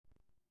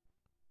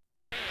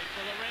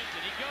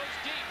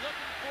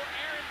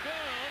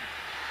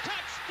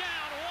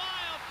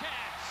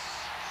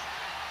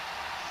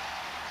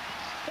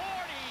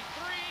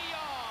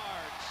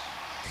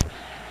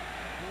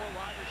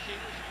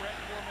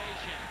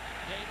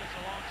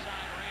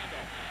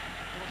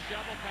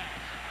shovel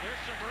pass.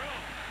 There's some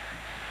room.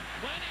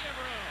 Plenty of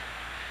room.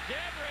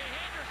 Devery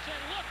Henderson,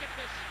 look at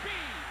the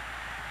speed.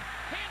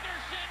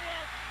 Henderson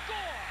will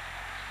score.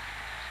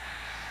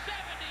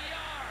 70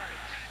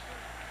 yards.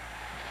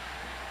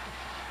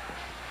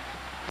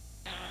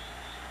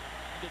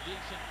 The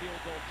decent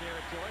field goal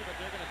territory, but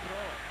they're going to throw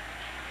it.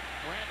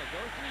 Randall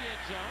goes to the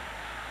end zone,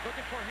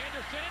 looking for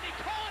Henderson, and he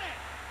caught it.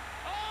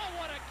 Oh,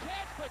 what a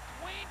catch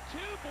between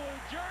two blue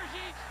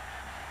jerseys.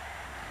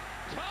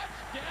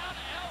 Touchdown,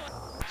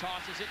 LSU.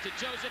 Tosses it to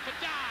Joseph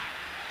Adai.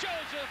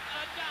 Joseph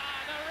Adai,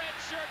 the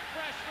redshirt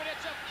freshman.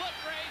 It's a foot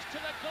race to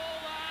the goal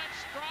line.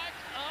 Strike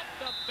up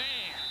the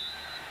band.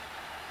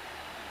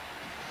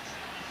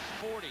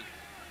 40.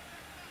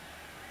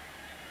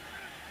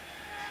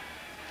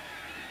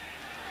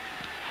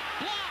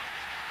 Blocked.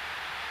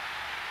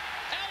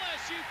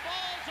 LSU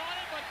falls on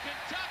it, but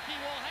Kentucky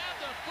will have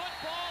the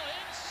football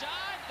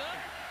inside the...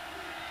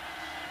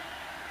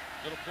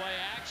 Little play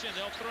action.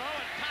 They'll throw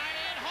it. Tight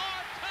end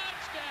hard.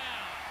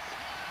 Touchdown.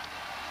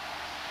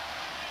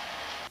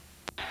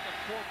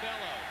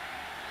 Corbello.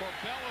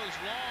 Corbello's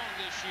long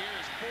this year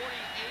is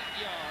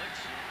 48 yards.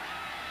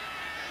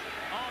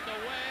 On the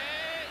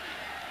way.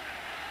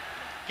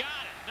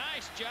 Got it.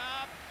 Nice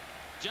job.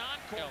 John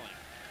Corbello.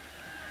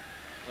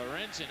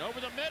 Lorenzen over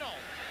the middle.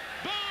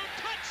 Boom.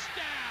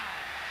 Touchdown.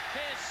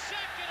 His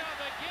second of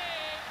the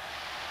game.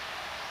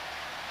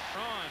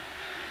 On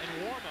in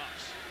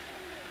warm-ups.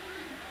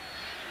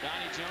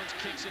 Donnie Jones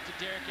kicks it to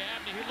Derek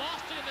Abney, who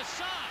lost it in the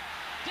sun.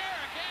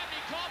 Derek Abney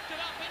coughed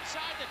it up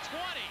inside the 20.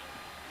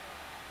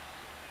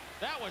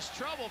 That was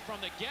trouble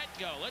from the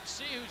get-go. Let's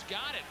see who's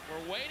got it.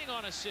 We're waiting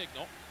on a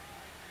signal.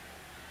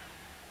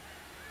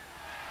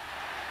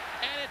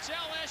 And it's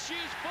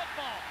LSU's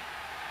football.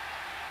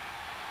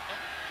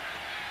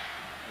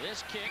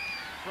 This kick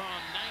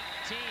from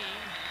 19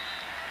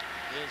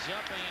 is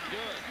up and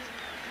good.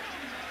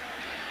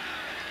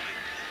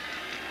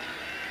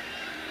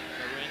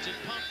 Lorenzen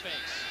pump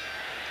fakes.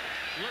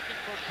 Looking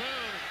for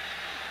Boone.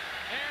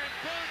 Aaron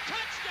Boone,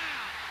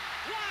 touchdown!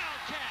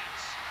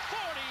 Wildcats, 44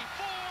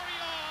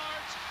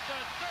 yards.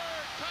 The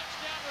third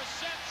touchdown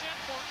reception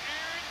for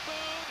Aaron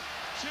Boone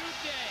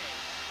today.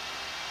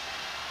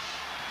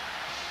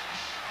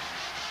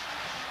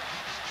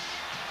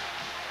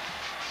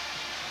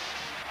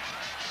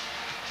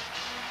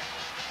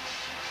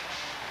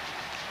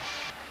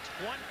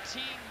 A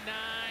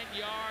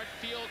 29-yard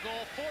field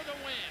goal for the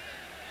win.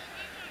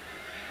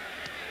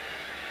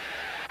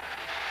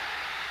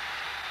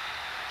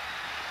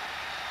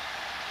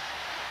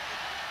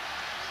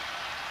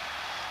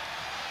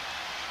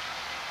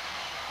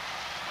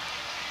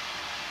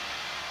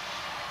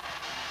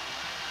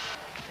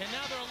 And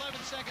now they're 11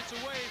 seconds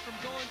away from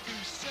going to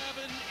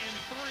 7-3.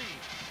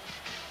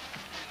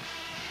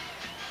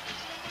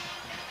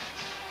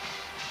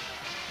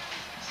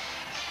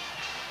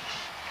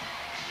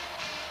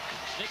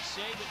 Nick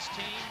Saban's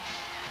team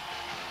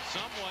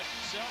somewhat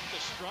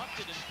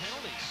self-destructed in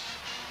penalties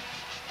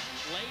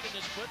late in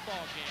this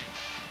football game.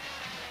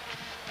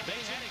 They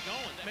had it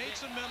going. Made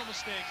some mental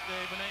mistakes,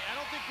 Dave, and I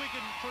don't think we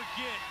can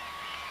forget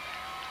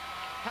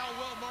how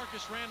well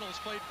Marcus Randall has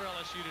played for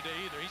LSU today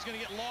either. He's going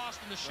to get lost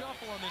in the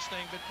shuffle on this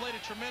thing, but played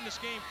a tremendous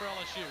game for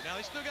LSU. Now,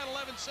 they still got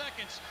 11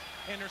 seconds,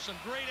 and there's some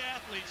great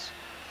athletes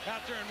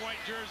out there in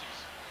white jerseys.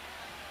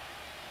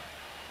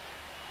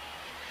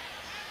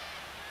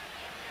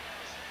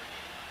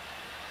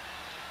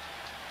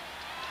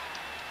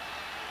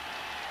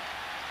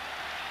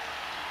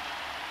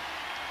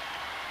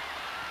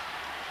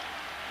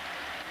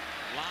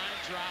 Line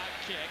drive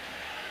kick.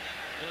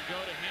 It'll go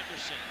to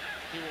Henderson.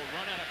 He will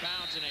run out of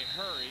bounds in a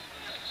hurry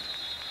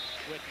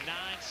with 9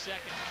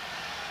 seconds.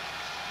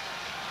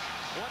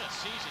 What a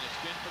season it's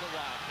been for the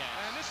Wildcats.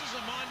 And this is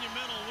a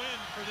monumental win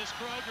for this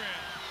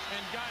program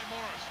and Guy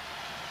Morris.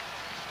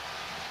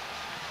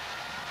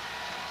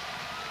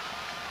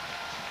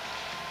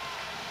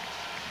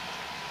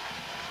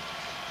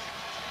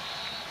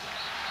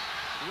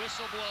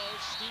 Whistle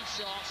blows. Steve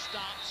Shaw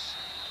stops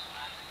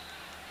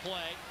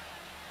play.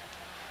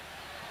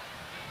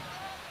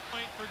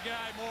 Point for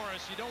Guy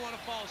Morris. You don't want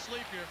to fall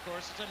asleep here, of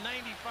course. It's a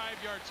 92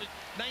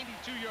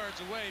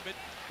 yards away, but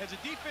as a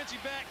defensive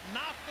back,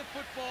 knock the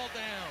football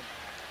down.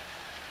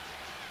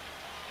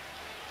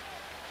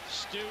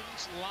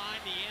 Students line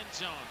the end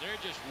zone.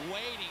 They're just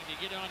waiting to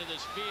get onto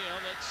this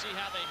field. Let's see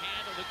how they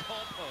handle the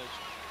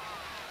goalpost.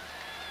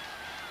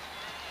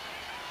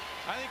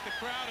 I think the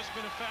crowd has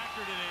been a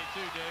factor today,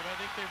 too, Dave. I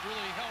think they've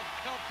really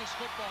helped this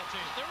football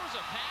team. There was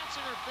a pass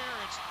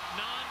interference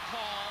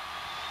non-call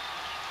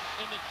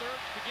in the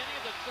beginning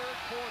of the third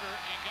quarter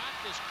and got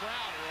this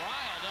crowd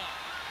riled up.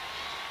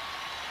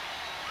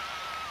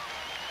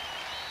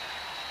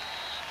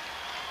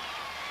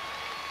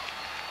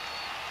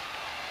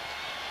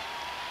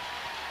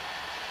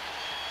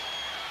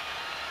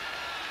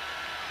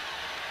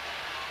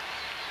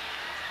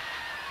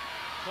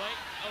 Play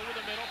over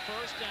the middle,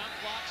 first down,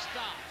 clock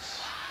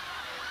stops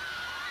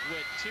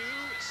with 2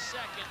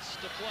 seconds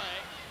to play.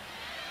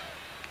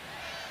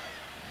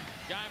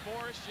 Guy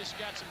Morris just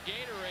got some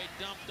Gatorade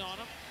dumped on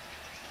him.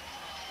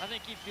 I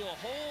think he'd feel a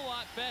whole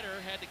lot better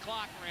had the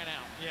clock ran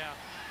out. Yeah.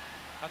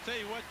 I'll tell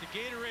you what, the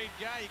Gatorade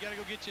guy, you got to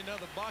go get you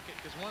another bucket,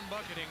 because one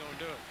bucket ain't going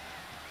to do it.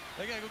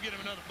 They got to go get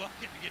him another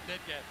bucket to get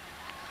that guy.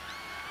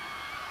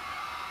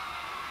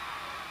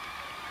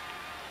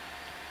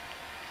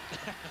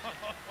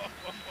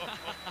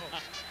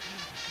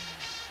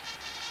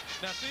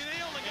 Now, see, they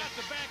only got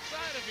the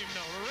backside of him,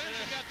 though.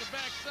 Lorenzen got the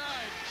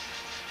backside.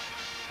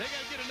 They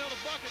got to get another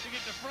bucket to get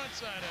the front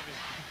side of him.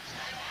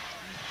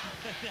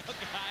 Now,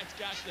 guy's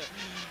got to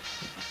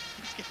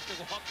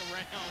walk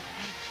around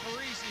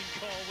freezing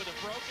cold with a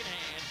broken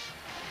hand.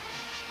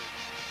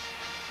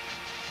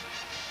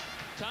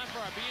 Time for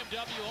our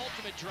BMW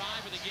Ultimate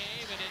Drive of the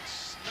game, and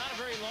it's not a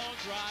very long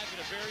drive, but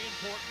a very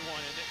important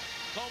one. And it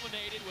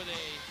culminated with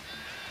a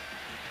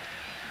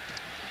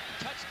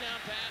touchdown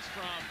pass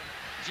from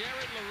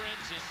Jared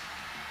Lorenzen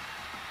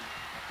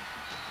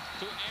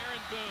to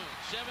Aaron Boone.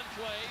 7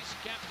 plays,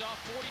 capped off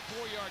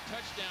 44-yard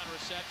touchdown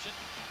reception.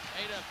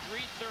 Ate up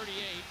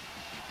 338.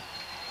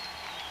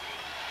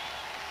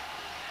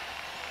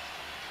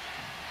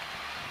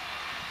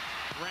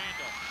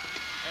 Randall,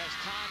 as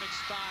time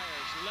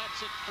expires, lets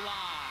it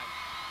fly.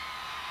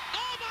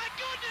 Oh my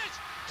goodness!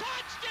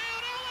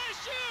 Touchdown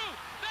LSU!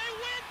 They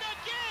win the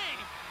game!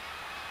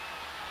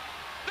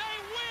 They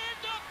win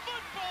the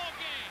football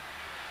game!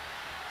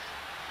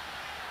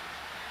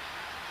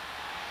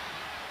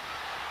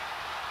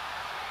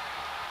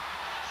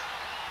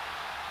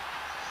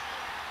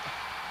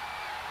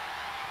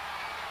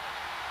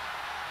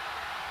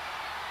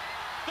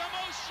 The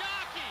most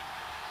shocking,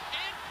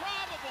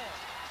 improbable,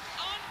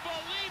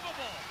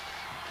 unbelievable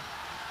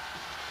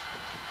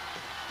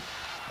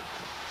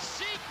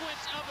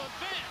sequence of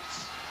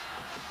events.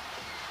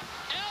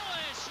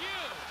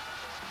 LSU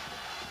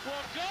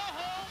will go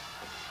home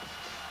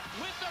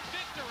with the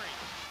victory.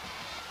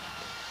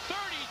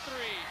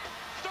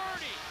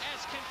 33-30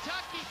 as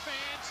Kentucky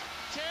fans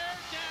tear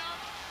down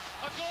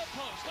a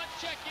goalpost. Let's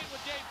check in with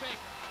Dave Baker.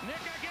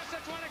 Nick, I guess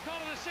that's why they call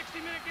it a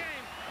 60-minute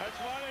game. That's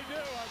why they do,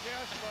 I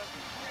guess. But,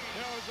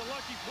 you know, it was a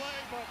lucky play,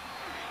 but,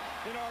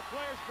 you know, our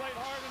players played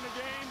hard in the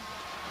game.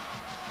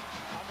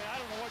 I mean, I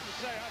don't know what to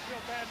say. I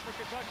feel bad for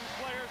Kentucky's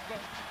players, but,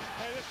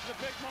 hey, this is a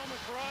big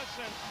moment for us,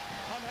 and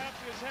I'm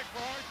happy as heck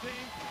for our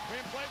team. We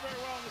didn't play very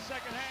well in the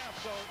second half,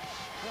 so,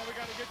 you know, we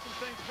got to get some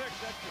things fixed,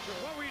 that's for sure.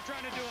 What were you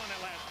trying to do on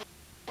that last play?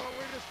 Well,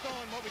 we're just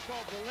throwing what we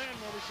call Berlin,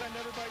 where we send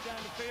everybody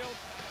down the field,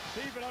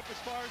 heave it up as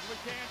far as we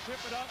can,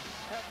 tip it up,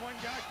 have one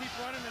guy keep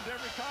running, and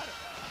every caught it.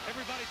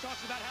 Everybody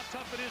talks about how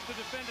tough it is to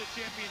defend a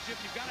championship.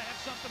 You've got to have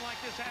something like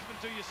this happen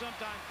to you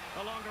sometime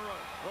along the road.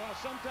 Well,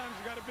 sometimes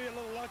you got to be a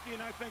little lucky, and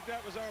I think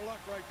that was our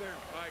luck right there.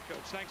 All right,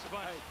 Coach. Thanks a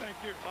bunch. Hey, thank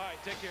you. All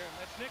right, take care.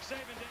 That's Nick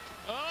Saban.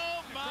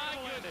 Oh, my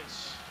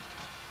goodness.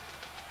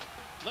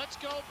 Let's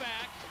go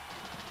back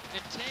and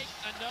take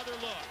another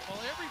look.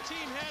 Well, every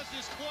team has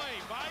this play.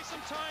 Buy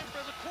some time for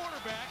the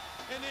quarterback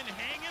and then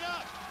hang it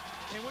up.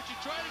 And what you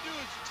try to do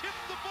is tip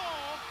the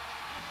ball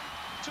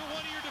to one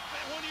of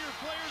your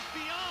players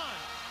beyond.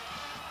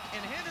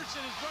 And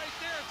Henderson is right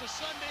there. It's a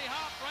Sunday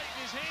hop right in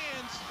his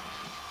hands.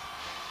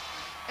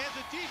 As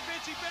a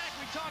defensive back,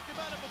 we talked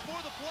about it before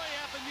the play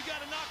happened. You got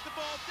to knock the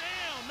ball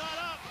down, not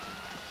up.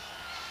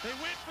 They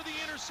went for the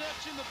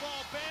interception. The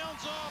ball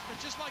bounds off.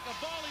 It's just like a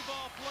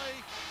volleyball play.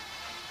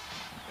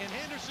 And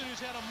Henderson,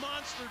 who's had a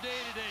monster day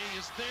today,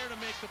 is there to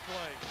make the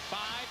play. 5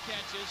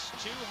 catches,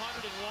 201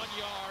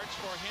 yards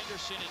for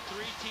Henderson and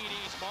 3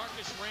 TDs.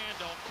 Marcus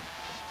Randall.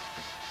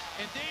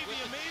 And Dave, the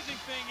amazing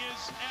thing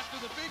is, after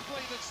the big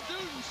play, the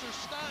students are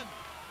stunned.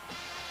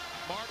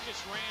 Marcus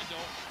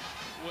Randall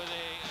with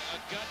a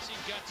gutsy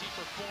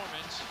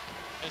performance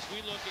as we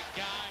look at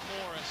Guy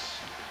Morris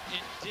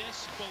in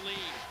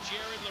disbelief.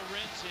 Jared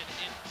Lorenzen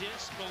in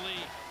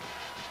disbelief.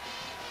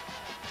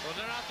 Well,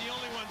 they're not the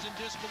only ones in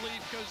disbelief,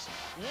 because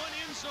one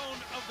end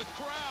zone of the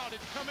crowd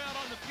had come out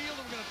on the field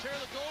and were going to tear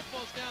the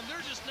goalpost down.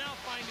 They're just now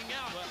finding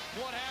out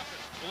what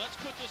happened. Well, let's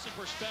put this in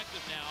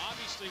perspective now.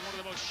 Obviously, one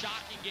of the most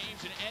shocking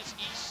games in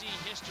SEC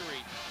history.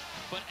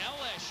 But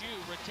LSU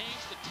retains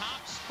the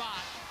top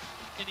spot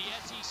in the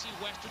SEC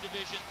Western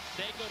Division.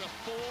 They go to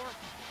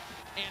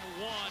 4-1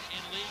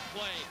 in league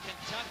play.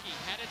 Kentucky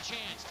had a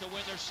chance to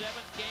win their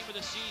 7th game of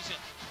the season.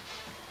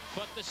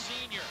 But the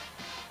senior,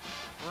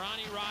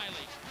 Ronnie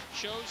Riley,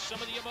 shows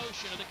some of the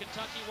emotion of the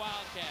Kentucky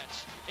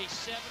Wildcats. A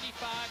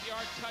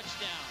 75-yard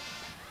touchdown.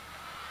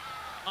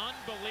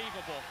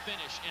 Unbelievable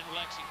finish in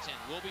Lexington.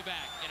 We'll be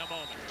back in a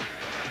moment.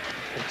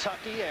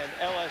 Kentucky and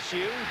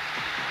LSU.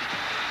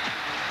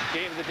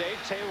 Game of the day,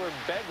 Taylor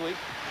Begley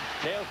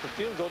nails the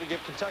field goal to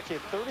give Kentucky a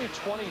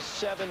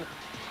 30-27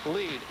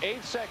 lead.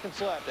 8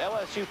 seconds left.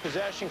 LSU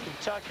possession.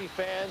 Kentucky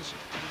fans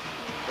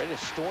ready to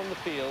storm the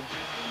field.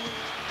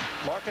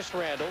 Marcus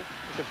Randall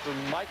looking for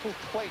Michael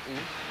Clayton.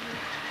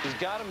 He's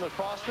got him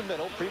across the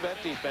middle, prevent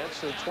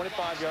defense to the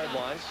 25-yard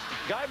line.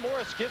 Guy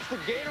Morris gets the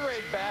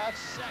Gatorade bath,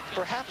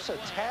 perhaps a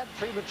tad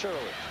prematurely.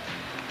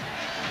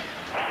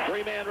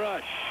 3-man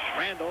rush.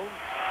 Randall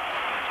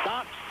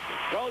stops,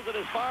 throws it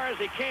as far as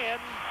he can.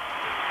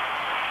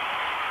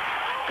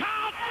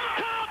 Caught!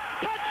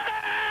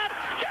 Touchdown!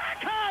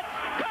 Jericho!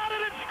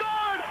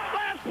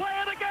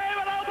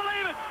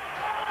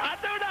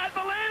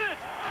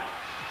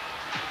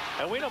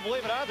 we don't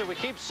believe it either. We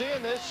keep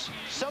seeing this.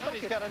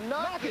 Somebody's got to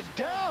knock it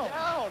down.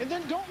 And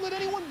then don't let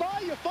anyone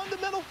by you.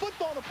 Fundamental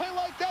football. To play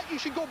like that, you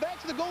should go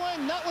back to the goal line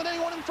and not let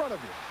anyone in front of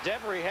you.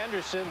 Devery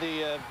Henderson,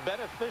 the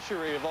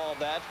beneficiary of all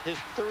that. His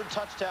 3rd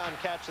touchdown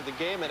catch of the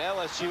game, and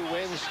LSU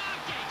wins.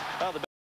 Well, the